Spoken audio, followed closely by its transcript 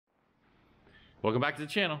Welcome back to the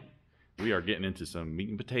channel. We are getting into some meat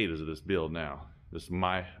and potatoes of this build now. This is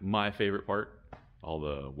my favorite part. All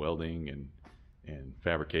the welding and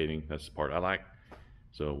fabricating, that's the part I like.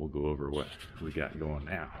 So we'll go over what we got going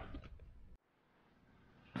now.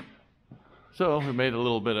 So we made a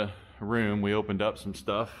little bit of room. We opened up some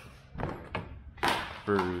stuff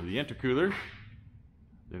for the intercooler.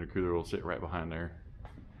 The intercooler will sit right behind there.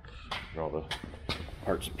 All the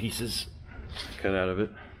parts and pieces cut out of it.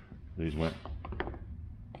 These went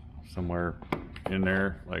somewhere in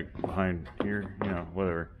there, like behind here, you know,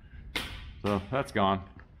 whatever. So that's gone.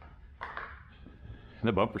 And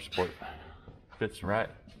the bumper support fits right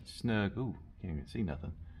snug. Ooh, can't even see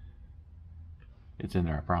nothing. It's in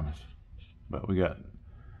there, I promise. But we got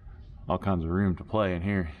all kinds of room to play in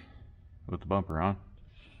here with the bumper on.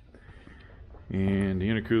 And the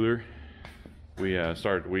intercooler, we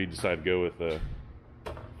decided to go with the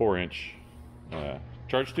 4-inch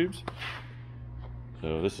charge tubes.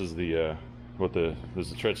 So this is the this is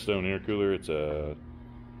the Treadstone intercooler. It's a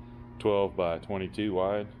 12 by 22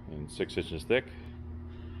 wide and 6 inches thick,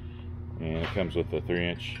 and it comes with the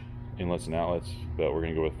 3-inch inlets and outlets, but we're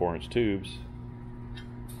gonna go with 4-inch tubes.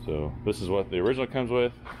 So this is what the original comes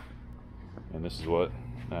with, and this is what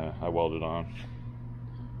I welded on.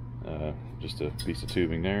 Just a piece of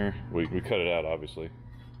tubing there. We cut it out obviously,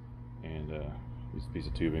 and this piece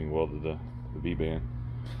of tubing welded the V-band.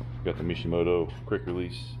 Got the Mishimoto quick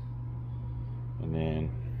release, and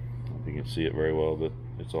then I don't think you can see it very well, but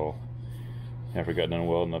it's all, after I got done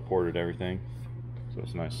welding, I ported everything, so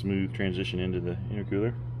it's a nice smooth transition into the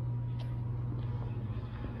intercooler.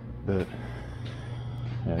 But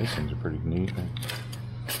yeah, these things are pretty neat.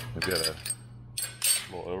 They've got a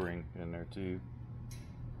little O-ring in there too.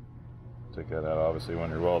 Take that out obviously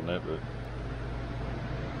when you're welding it, but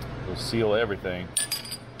it'll seal everything.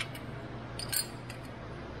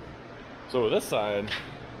 So with this side,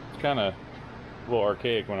 it's kind of a little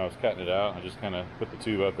archaic. When I was cutting it out, I just kind of put the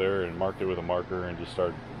tube up there and marked it with a marker and just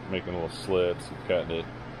started making little slits and cutting it.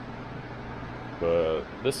 But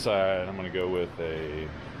this side, I'm going to go with a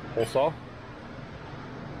hole saw.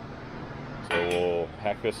 So we'll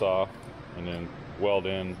hack this off and then weld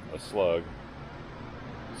in a slug.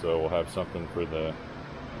 So we'll have something for the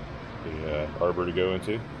arbor to go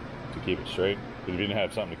into to keep it straight. Because if you didn't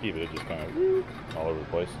have something to keep it, it just kind of all over the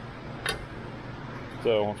place.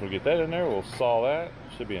 So once we get that in there, we'll saw that.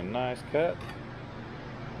 Should be a nice cut.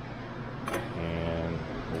 And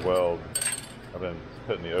we'll weld. I've been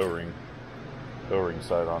putting the O-ring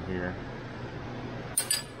side on here.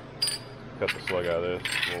 Cut the slug out of this.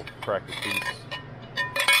 We'll crack the piece.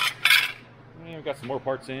 And we've got some more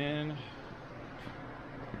parts in.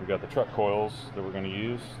 We've got the truck coils that we're going to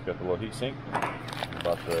use. Got the little heat sink.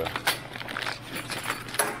 About the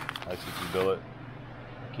ICT billet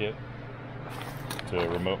kit to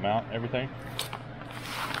remote mount everything.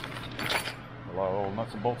 A lot of little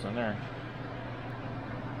nuts and bolts in there.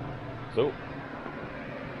 So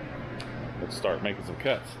let's start making some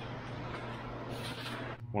cuts.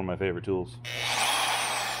 One of my favorite tools.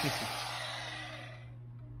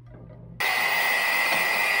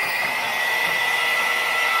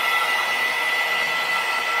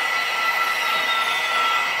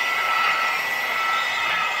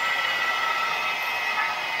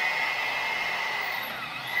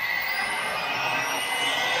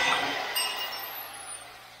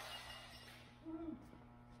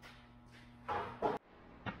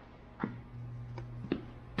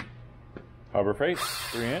 Harbor Freight,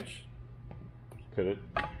 3-inch. Cut it,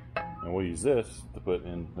 and we'll use this to put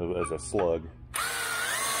in as a slug.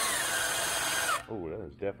 Oh, that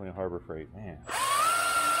is definitely a Harbor Freight, man.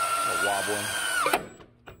 A wobbling.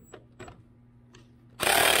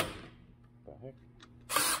 What the heck?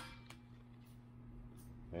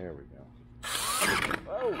 There we go.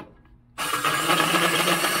 Oh!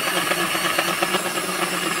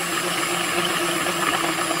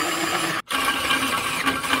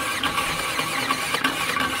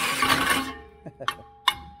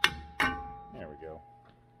 There we go.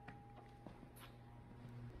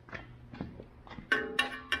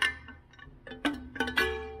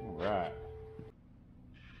 All right.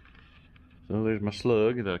 So there's my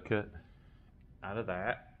slug that I cut out of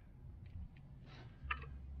that.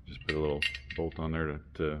 Just put a little bolt on there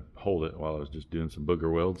to hold it while I was just doing some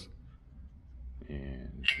booger welds.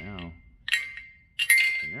 And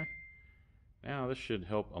now this should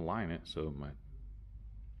help align it so my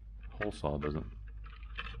hole saw doesn't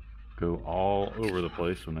go all over the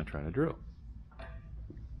place when I try to drill.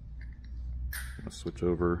 I'll switch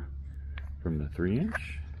over from the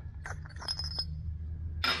 3-inch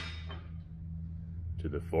to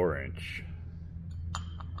the 4-inch.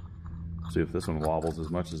 See if this one wobbles as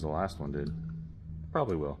much as the last one did.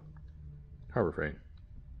 Probably will. Harbor Freight.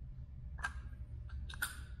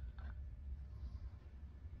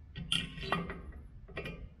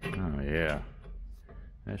 Oh yeah.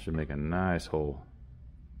 That should make a nice hole.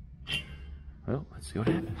 Well, let's see what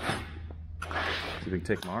happens. See if we can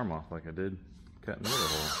take my arm off like I did cutting the other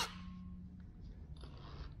hole.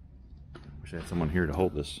 Wish I had someone here to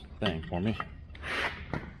hold this thing for me.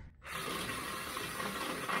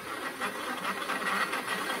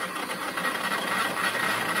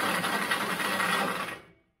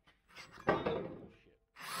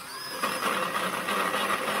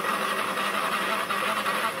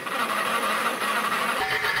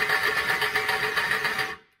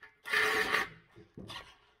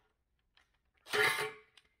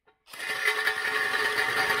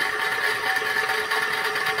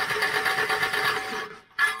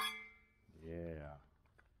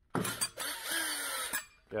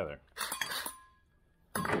 Yeah, there.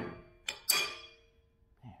 Man,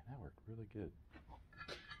 that worked really good.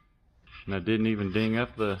 And I didn't even ding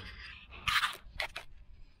up the...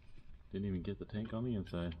 Didn't even get the tank on the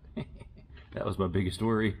inside. That was my biggest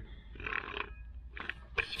worry.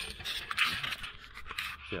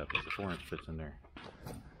 Yeah, because the 4-inch fits in there.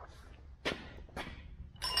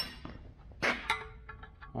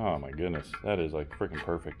 Oh my goodness, that is like freaking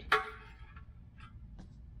perfect.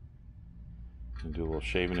 And do a little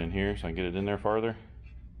shaving in here so I can get it in there farther.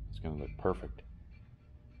 It's gonna look perfect.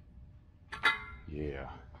 Yeah.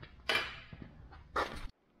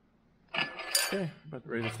 Okay, about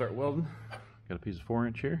ready to start welding. Got a piece of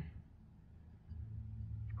 4-inch here.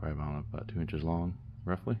 It's probably about 2 inches long,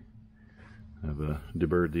 roughly. I've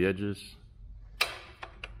deburred the edges.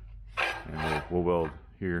 And we'll weld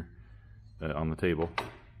here on the table,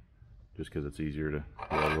 just because it's easier to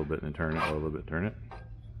weld a little bit and then turn it, weld a little bit, turn it.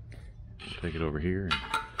 Take it over here and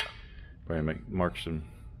probably make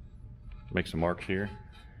some marks here,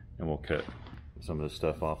 and we'll cut some of this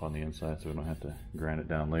stuff off on the inside so we don't have to grind it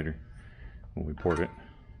down later when we port it.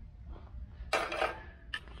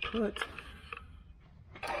 But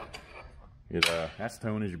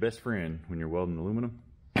acetone is your best friend when you're welding aluminum.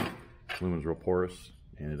 Aluminum's real porous,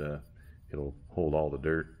 and it'll hold all the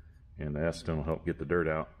dirt, and the acetone will help get the dirt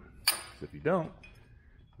out. So if you don't,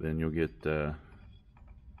 then you'll get the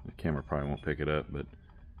camera probably won't pick it up, but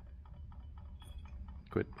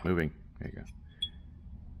quit moving. There you go.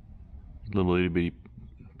 Little itty bitty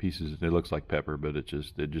pieces. It looks like pepper, but it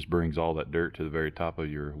just brings all that dirt to the very top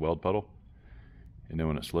of your weld puddle, and then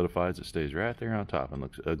when it solidifies, it stays right there on top and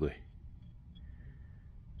looks ugly.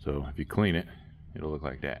 So if you clean it, it'll look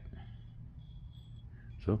like that.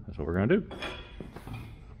 So that's what we're gonna do.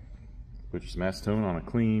 Put some acetone on a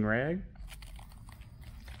clean rag.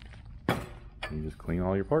 You just clean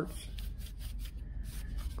all your parts.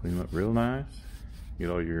 Clean them up real nice. Get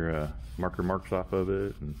all your marker marks off of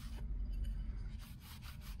it, and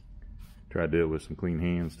try to do it with some clean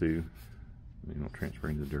hands too. You don't transfer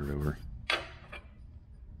any of the dirt over.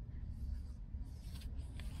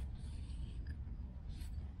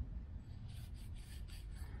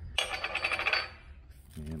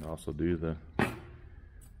 And also do the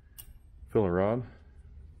filler rod.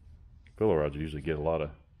 Filler rods usually get a lot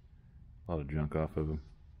of junk off of them.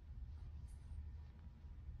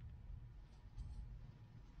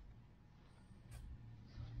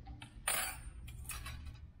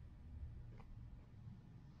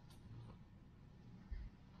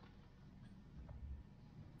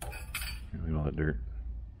 Look at all that dirt.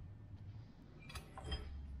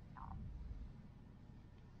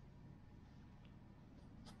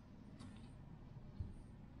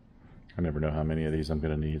 I never know how many of these I'm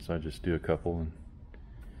going to need, so I just do a couple and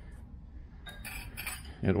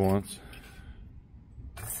at once.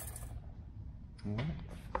 All right.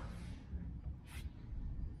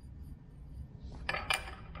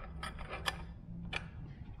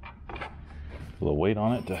 A little weight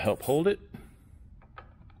on it to help hold it.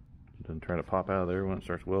 It doesn't try to pop out of there when it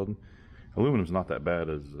starts welding. Aluminum's not that bad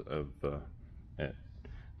at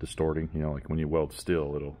distorting. You know, like when you weld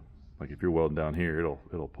steel, it'll, like if you're welding down here,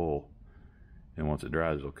 it'll pull, and once it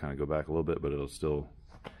dries, it'll kind of go back a little bit, but it'll still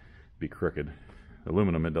be crooked.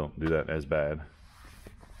 Aluminum, it don't do that as bad.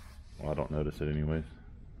 Well, I don't notice it anyways.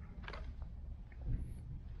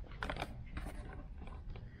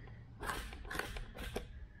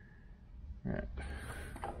 Alright.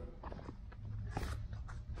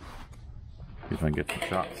 See if I can get some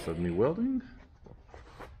shots of me welding.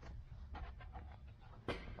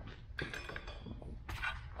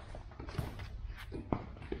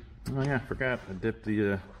 Oh yeah, I forgot. I dipped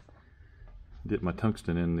my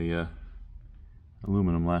tungsten in the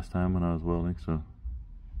aluminum last time when I was welding, so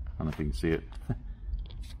don't know if you can see it.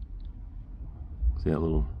 See that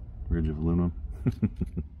little ridge of aluminum?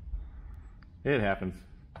 It happens.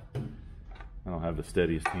 I don't have the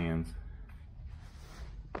steadiest hands.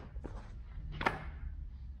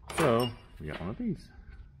 So, we got one of these.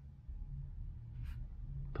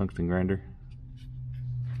 Tungsten grinder.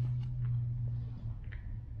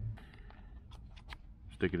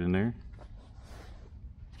 Stick it in there.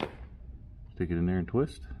 Stick it in there and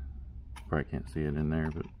twist. Probably can't see it in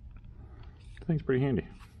there, but the thing's pretty handy.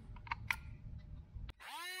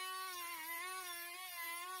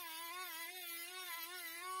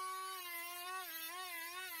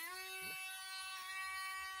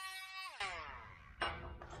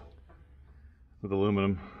 With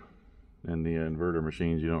aluminum and the inverter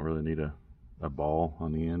machines, you don't really need a ball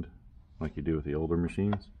on the end like you do with the older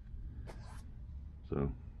machines. So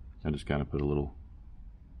I just kind of put a little,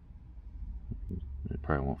 it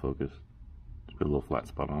probably won't focus, just put a little flat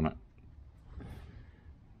spot on it.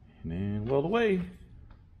 And then weld away.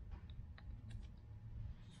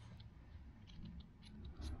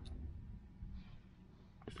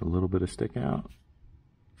 Just a little bit of stick out.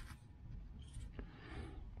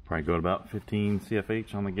 Probably go at about 15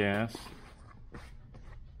 CFH on the gas.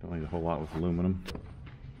 Don't need a whole lot with aluminum.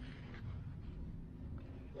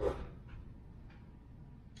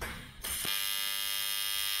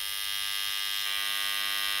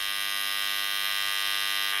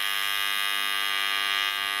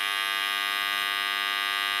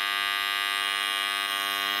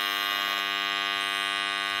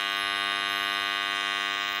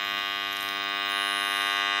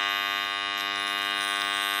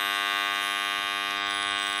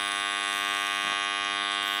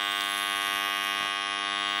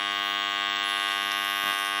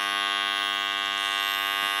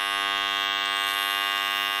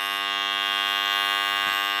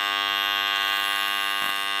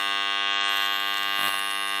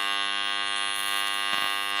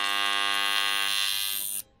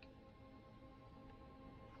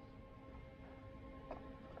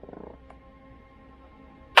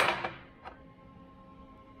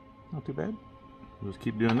 Not too bad. We'll just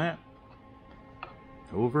keep doing that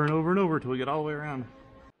over and over and over until we get all the way around.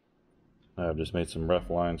 I've just made some rough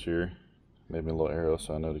lines here. Made me a little arrow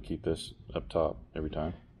so I know to keep this up top every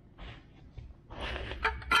time.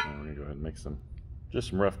 And we're gonna go ahead and make just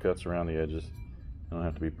some rough cuts around the edges. They don't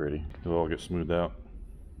have to be pretty. It'll all get smoothed out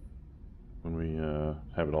when we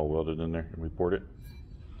have it all welded in there and we port it.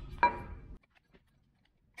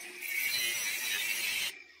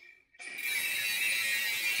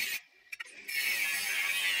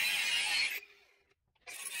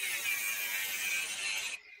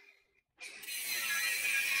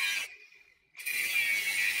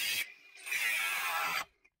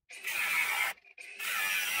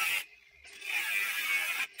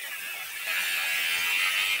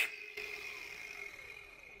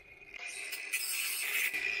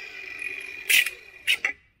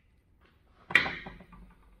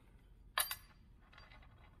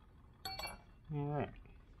 Alright.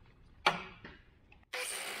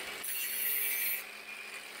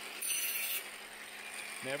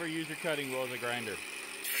 Never use your cutting wheel as a grinder.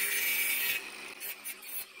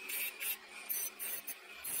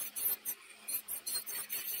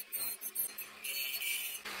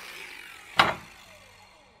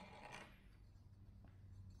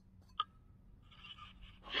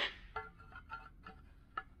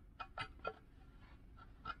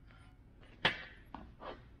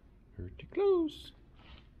 Pretty close.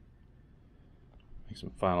 Make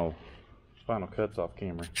some final cuts off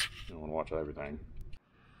camera. You don't want to watch everything.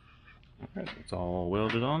 Alright, it's all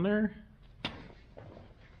welded on there.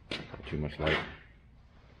 Not too much light.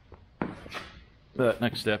 But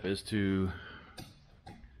next step is to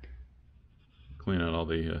clean out all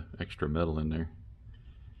the extra metal in there.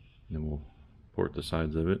 And then we'll port the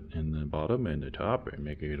sides of it and the bottom and the top and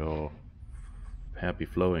make it all happy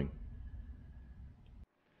flowing.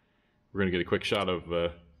 We're going to get a quick shot of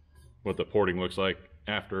what the porting looks like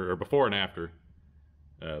after, or before and after,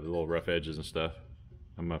 the little rough edges and stuff.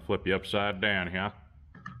 I'm going to flip you upside down here.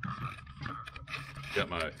 Got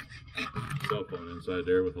my cell phone inside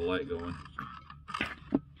there with the light going.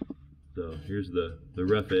 So here's the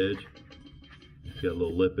rough edge. It's got a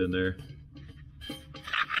little lip in there.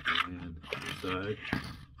 And the side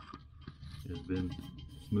has been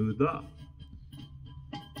smoothed off.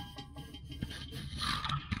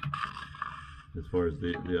 As far as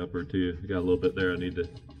the upper two, I got a little bit there I need to,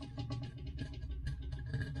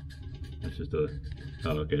 that's just a,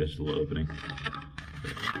 oh okay, it's just a little opening.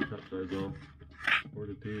 Top side's all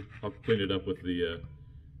ported too. I'll clean it up with the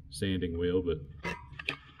sanding wheel, but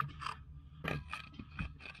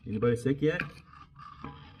Anybody sick yet?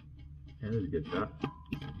 Yeah, there's a good shot.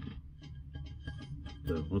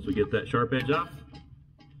 So once we get that sharp edge off,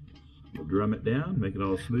 we'll drum it down, make it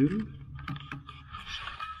all smooth.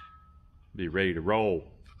 Be ready to roll.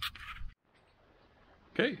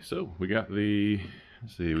 Okay, so we got the,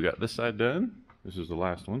 let's see, we got this side done. This is the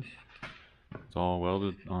last one. It's all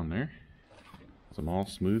welded on there. So I'm all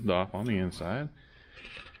smoothed off on the inside.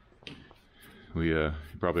 We you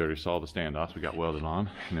probably already saw the standoffs we got welded on,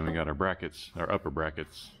 and then we got our brackets, our upper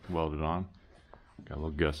brackets welded on. Got a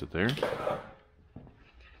little gusset there.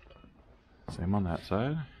 Same on that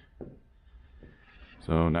side.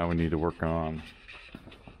 So now we need to work on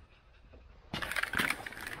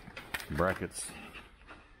brackets.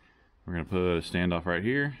 We're gonna put a standoff right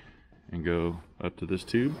here and go up to this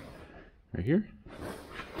tube right here.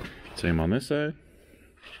 Same on this side.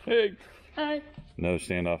 Hey! Hi! Another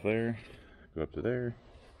standoff there. Go up to there.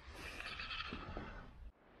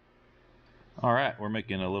 Alright, we're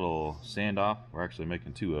making a little standoff. We're actually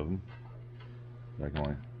making two of them. I can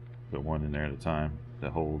only put one in there at a time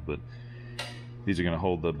that hold, but these are going to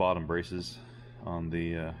hold the bottom braces on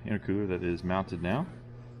the intercooler that is mounted now.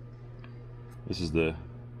 This is the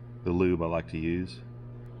lube I like to use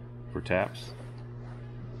for taps.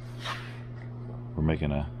 We're making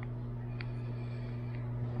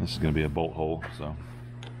this is going to be a bolt hole, so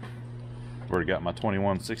I've already got my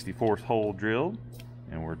 21/64 hole drilled,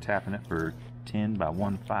 and we're tapping it for 10 by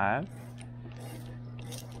 1.5.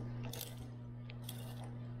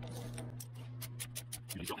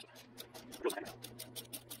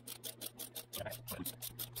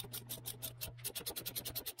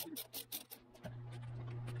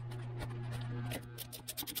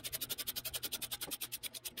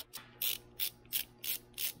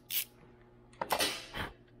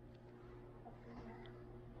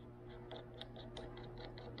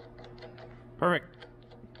 Perfect.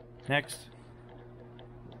 Next.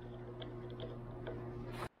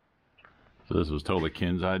 So this was totally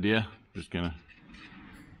Ken's idea. Just gonna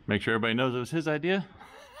make sure everybody knows it was his idea.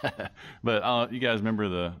 But you guys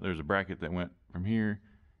remember there's a bracket that went from here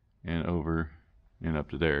and over and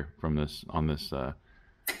up to there from this on this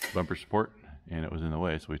bumper support, and it was in the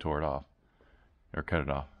way, so we tore it off or cut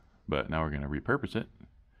it off. But now we're gonna repurpose it.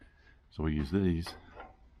 So we use these,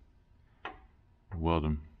 weld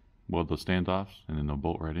the standoffs, and then they'll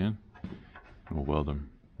bolt right in. And we'll weld them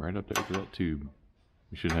right up there to that tube.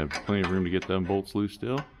 We should have plenty of room to get them bolts loose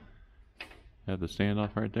still. Have the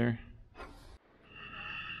standoff right there.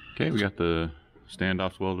 Okay, we got the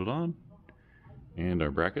standoffs welded on, and our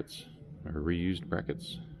brackets, our reused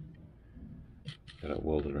brackets. Got it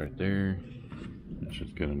welded right there. That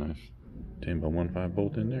should get a nice 10 by 1.5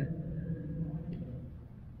 bolt in there.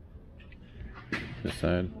 This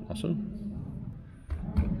side also.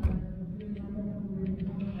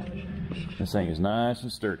 This thing is nice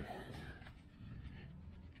and sturdy.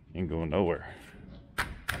 Ain't going nowhere.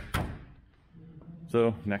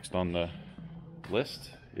 So next on the list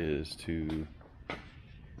is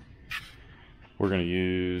we're going to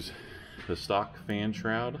use the stock fan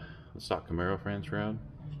shroud, the stock Camaro fan shroud,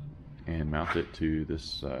 and mount it to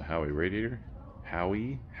this Howie radiator.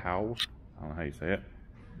 Howie, I don't know how you say it.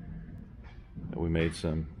 We made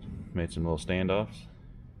some little standoffs.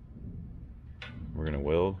 We're going to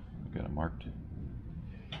weld. Got it marked.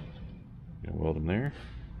 Gonna weld them there.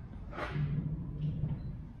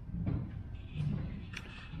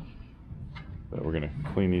 But we're gonna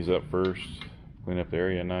clean these up first, clean up the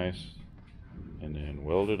area nice, and then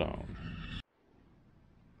weld it on.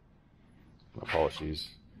 I'll polish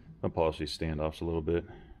these standoffs a little bit,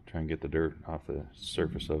 try and get the dirt off the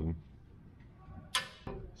surface of them.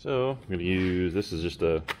 So I'm gonna use, this is just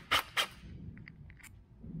a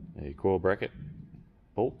coil bracket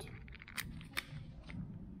bolt.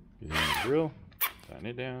 Get in the drill, tighten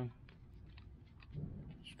it down,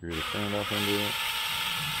 screw the standoff into it,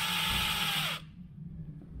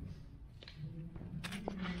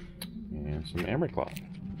 and some emery cloth.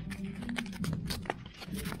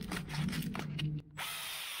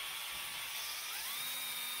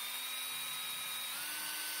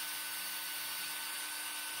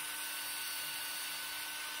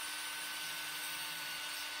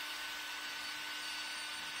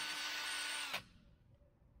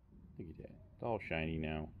 Look at that, it's all shiny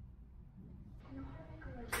now.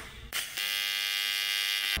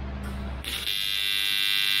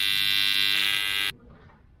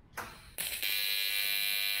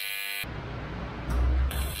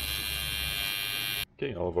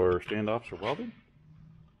 Okay, all of our standoffs are welded.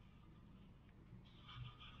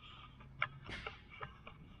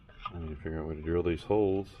 I need to figure out a way to drill these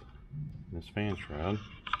holes in this fan shroud.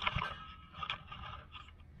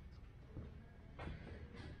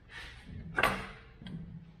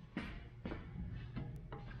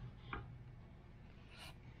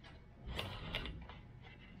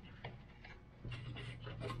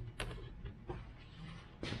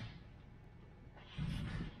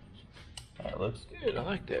 looks good. I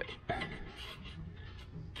like that.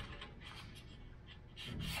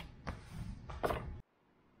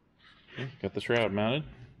 Okay, got the shroud mounted.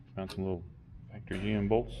 Found some little factory GM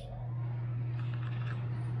bolts.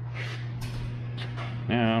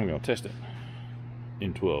 Now I'm going to test it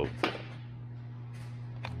in 12.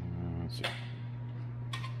 Let's see.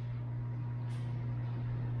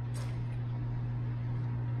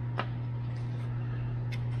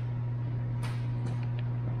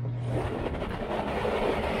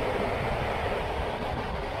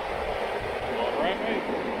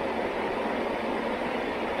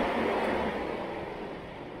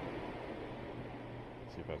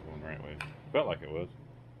 See if I was going the right way. Felt like it was.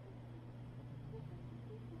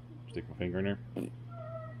 Stick my finger in there.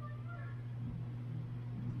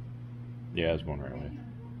 Yeah, I was going the right way.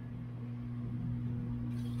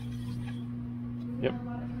 Yep. I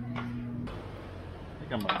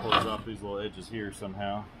think I'm gonna close off these little edges here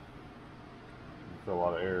somehow. Feel a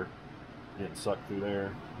lot of air getting sucked through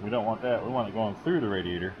there. We don't want that. We want it going through the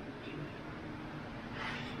radiator.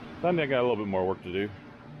 I think I got a little bit more work to do.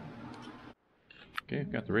 Okay,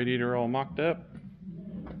 got the radiator all mocked up.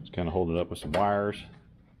 Just kind of hold it up with some wires.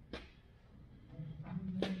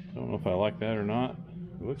 Don't know if I like that or not.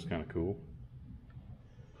 It looks kind of cool.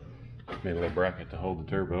 Made a little bracket to hold the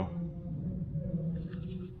turbo.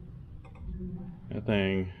 That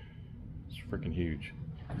thing is freaking huge.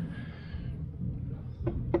 I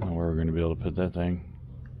don't know where we're going to be able to put that thing.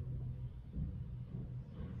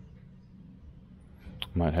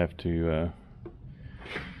 Might have to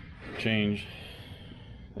change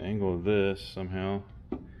the angle of this somehow.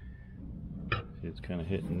 See, it's kind of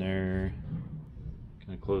hitting there,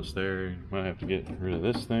 kind of close there. Might have to get rid of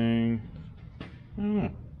this thing. I don't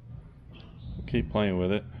know. We'll keep playing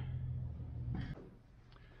with it.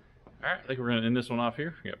 Alright, I think we're going to end this one off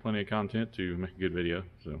here. We got plenty of content to make a good video,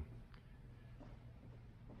 so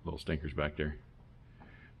little stinkers back there.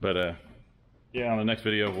 But yeah, on the next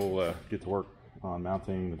video we'll get to work on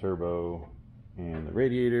mounting the turbo and the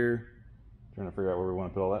radiator. Trying to figure out where we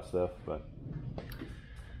want to put all that stuff. But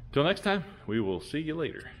till next time, we will see you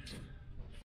later.